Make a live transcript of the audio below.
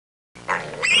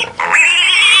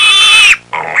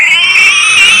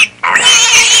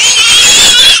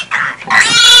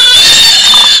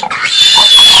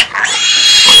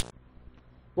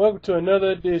to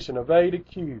another edition of A to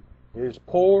Q. Is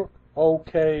pork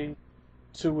okay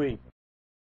to eat?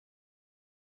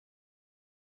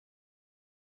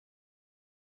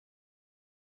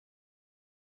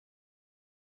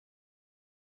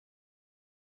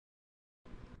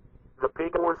 The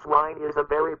pig or swine is a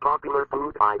very popular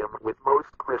food item with most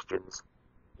Christians.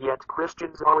 Yet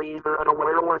Christians are either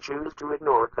unaware or choose to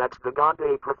ignore that the God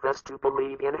they profess to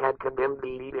believe in had condemned the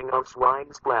eating of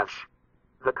swine's flesh.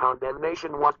 The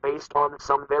condemnation was based on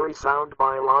some very sound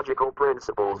biological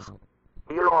principles.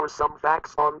 Here are some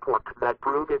facts on pork that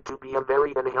prove it to be a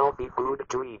very unhealthy food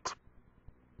to eat.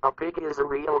 A pig is a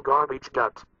real garbage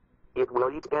gut. It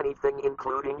will eat anything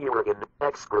including urine,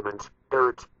 excrement,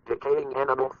 dirt, decaying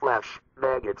animal flesh,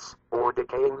 maggots, or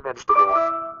decaying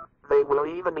vegetables. They will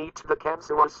even eat the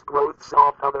cancerous growths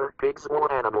of other pigs or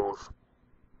animals.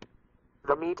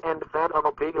 The meat and fat of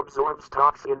a pig absorbs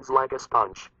toxins like a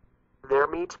sponge. Their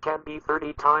meat can be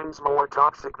 30 times more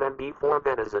toxic than beef or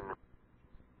venison.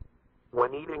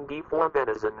 When eating beef or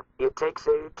venison, it takes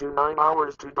 8 to 9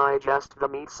 hours to digest the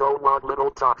meat, so what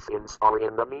little toxins are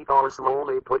in the meat are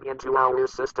slowly put into our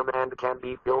system and can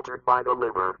be filtered by the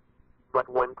liver. But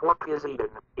when pork is eaten,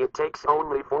 it takes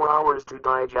only 4 hours to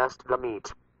digest the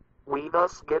meat. We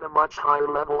thus get a much higher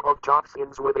level of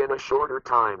toxins within a shorter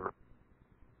time.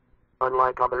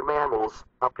 Unlike other mammals,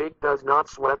 a pig does not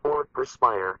sweat or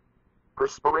perspire.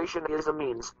 Perspiration is a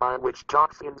means by which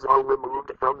toxins are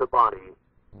removed from the body.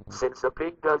 Since a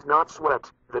pig does not sweat,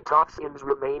 the toxins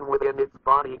remain within its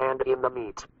body and in the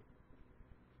meat.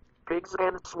 Pigs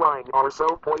and swine are so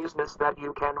poisonous that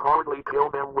you can hardly kill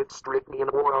them with strychnine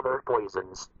or other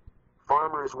poisons.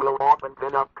 Farmers will often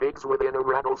pin up pigs within a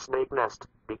rattlesnake nest,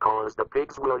 because the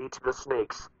pigs will eat the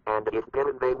snakes, and if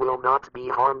bitten they will not be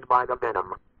harmed by the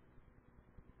venom.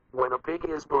 When a pig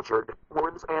is butchered,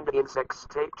 worms and insects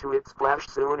take to its flesh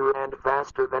sooner and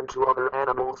faster than to other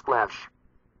animals' flesh.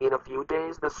 In a few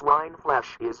days the swine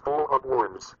flesh is full of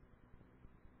worms.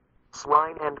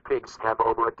 Swine and pigs have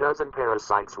over a dozen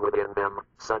parasites within them,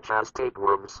 such as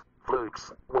tapeworms,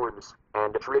 flukes, worms,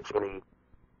 and trichinae.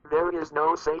 There is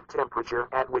no safe temperature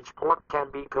at which pork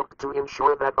can be cooked to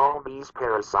ensure that all these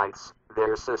parasites,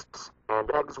 their cysts,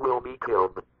 and eggs will be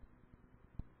killed.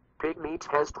 Pig meat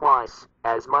has twice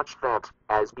as much fat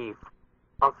as beef.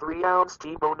 A 3-ounce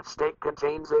T-bone steak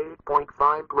contains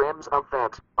 8.5 grams of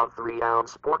fat. A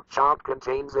 3-ounce pork chop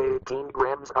contains 18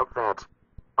 grams of fat.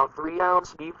 A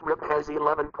 3-ounce beef rib has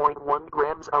 11.1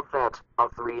 grams of fat. A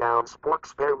 3-ounce pork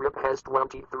spare rib has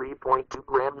 23.2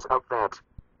 grams of fat.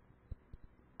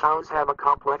 Cows have a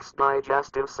complex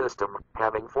digestive system,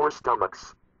 having 4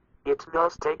 stomachs. It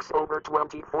thus takes over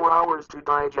 24 hours to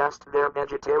digest their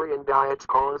vegetarian diet,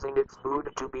 causing its food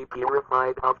to be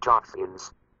purified of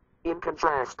toxins. In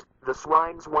contrast, the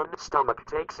swine's one stomach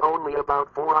takes only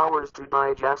about 4 hours to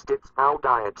digest its foul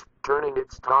diet, turning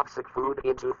its toxic food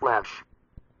into flesh.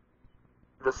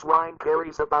 The swine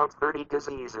carries about 30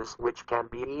 diseases which can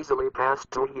be easily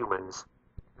passed to humans.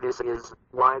 This is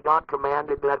why God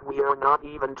commanded that we are not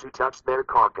even to touch their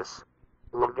carcass.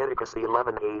 Leviticus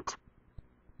 11:8.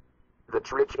 The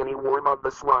trichinae worm of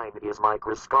the swine is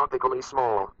microscopically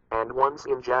small, and once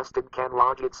ingested can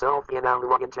lodge itself in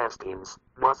our intestines,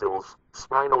 muscles,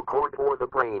 spinal cord or the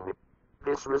brain.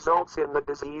 This results in the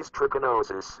disease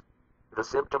trichinosis. The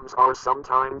symptoms are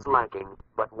sometimes lacking,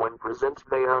 but when present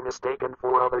they are mistaken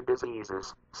for other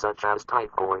diseases, such as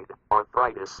typhoid,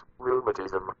 arthritis,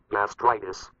 rheumatism,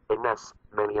 gastritis, MS,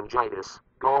 meningitis,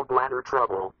 gallbladder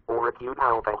trouble, or acute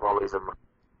alcoholism.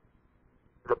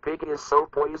 The pig is so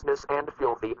poisonous and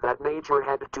filthy that nature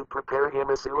had to prepare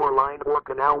him a sewer line or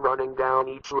canal running down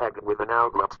each leg with an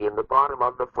outlet in the bottom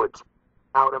of the foot.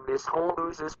 Out of this hole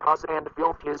oozes pus and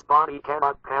filth his body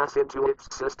cannot pass into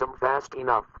its system fast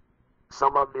enough.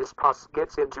 Some of this pus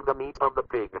gets into the meat of the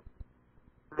pig.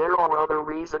 There are other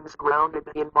reasons grounded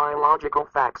in biological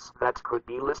facts that could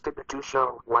be listed to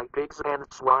show why pigs and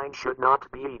swine should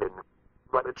not be eaten.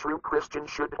 But a true Christian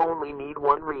should only need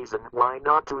one reason why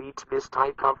not to eat this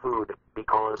type of food,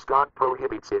 because God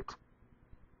prohibits it.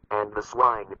 And the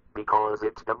swine, because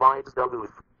it divides the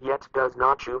loaf, yet does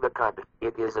not chew the cud,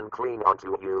 it is unclean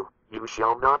unto you. You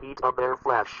shall not eat of their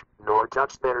flesh, nor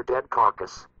touch their dead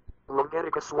carcass.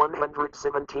 Leviticus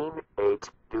 117:8,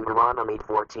 Deuteronomy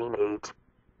 14:8.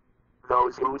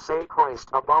 Those who say Christ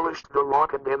abolished the law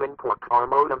condemning pork are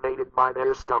motivated by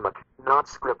their stomach, not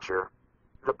Scripture.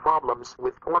 The problems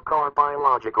with pork are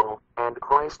biological, and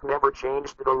Christ never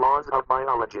changed the laws of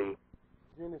biology.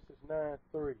 Genesis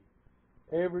 9:3.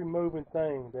 Every moving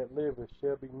thing that liveth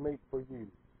shall be meat for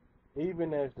you,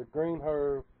 even as the green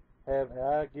herb have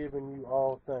I given you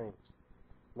all things.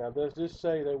 Now does this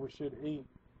say that we should eat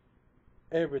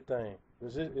everything.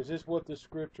 Is this what the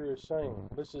scripture is saying?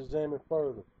 Let's examine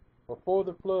further. Before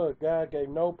the flood, God gave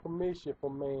no permission for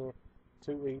man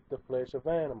to eat the flesh of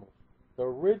animals. The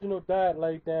original diet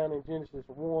laid down in Genesis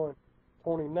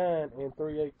 1:29 and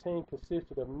 3:18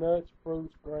 consisted of nuts,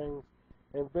 fruits, grains,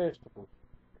 and vegetables.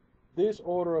 This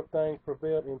order of things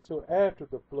prevailed until after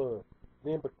the flood.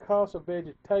 Then, because of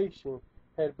vegetation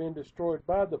had been destroyed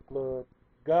by the flood,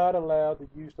 God allowed the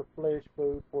use of flesh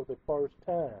food for the first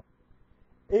time.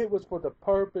 It was for the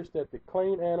purpose that the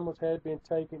clean animals had been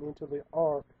taken into the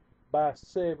ark by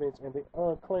sevens and the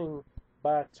unclean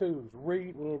by twos.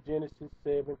 Read in Genesis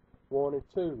 7:1 and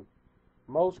 2.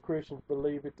 Most Christians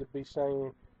believe it to be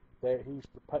saying that he's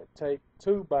to take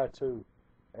 2 by 2.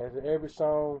 As every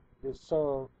song is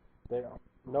sung, that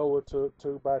Noah took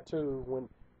 2 by 2 when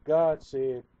God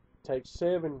said, take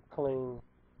 7 clean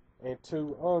and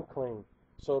 2 unclean.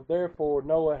 So therefore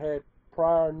Noah had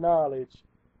prior knowledge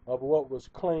of what was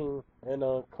clean and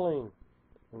unclean.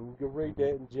 And you can read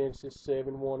that in Genesis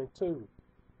 7:1 and 2.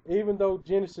 Even though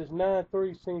Genesis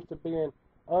 9:3 seems to be an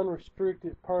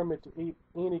unrestricted permit to eat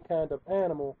any kind of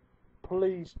animal,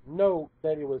 please note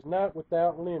that it was not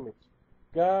without limits.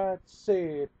 God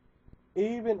said,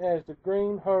 even as the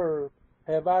green herb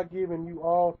have I given you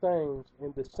all things,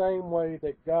 in the same way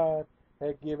that God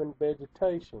had given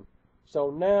vegetation. So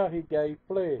now he gave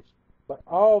flesh, but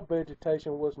all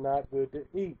vegetation was not good to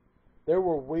eat. There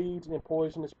were weeds and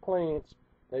poisonous plants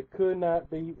that could not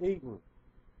be eaten.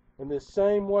 In the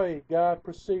same way, God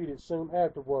proceeded soon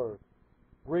afterward.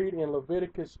 Read in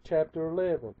Leviticus chapter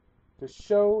 11, to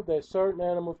show that certain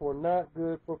animals were not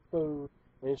good for food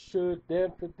and should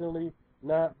definitely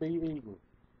not be eaten.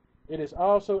 It is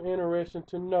also interesting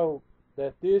to note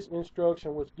that this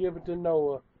instruction was given to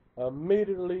Noah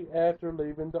immediately after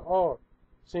leaving the ark,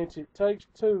 since it takes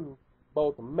 2,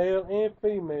 both male and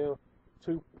female,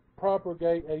 to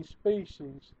propagate a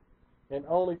species, and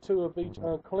only 2 of each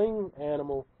unclean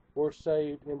animal were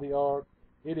saved in the ark.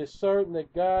 It is certain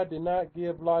that God did not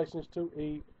give license to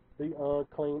eat the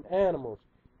unclean animals.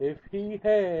 If he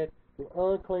had, the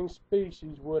unclean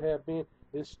species would have been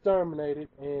exterminated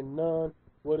and none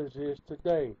would exist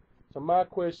today. So my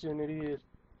question it is,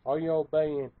 are you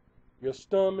obeying your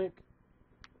stomach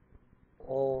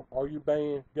or are you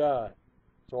obeying God?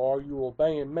 So are you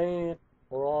obeying man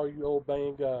or are you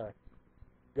obeying God?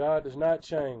 God does not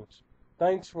change.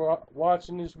 Thanks for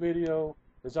watching this video.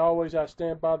 As always, I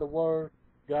stand by the word.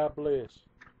 God bless.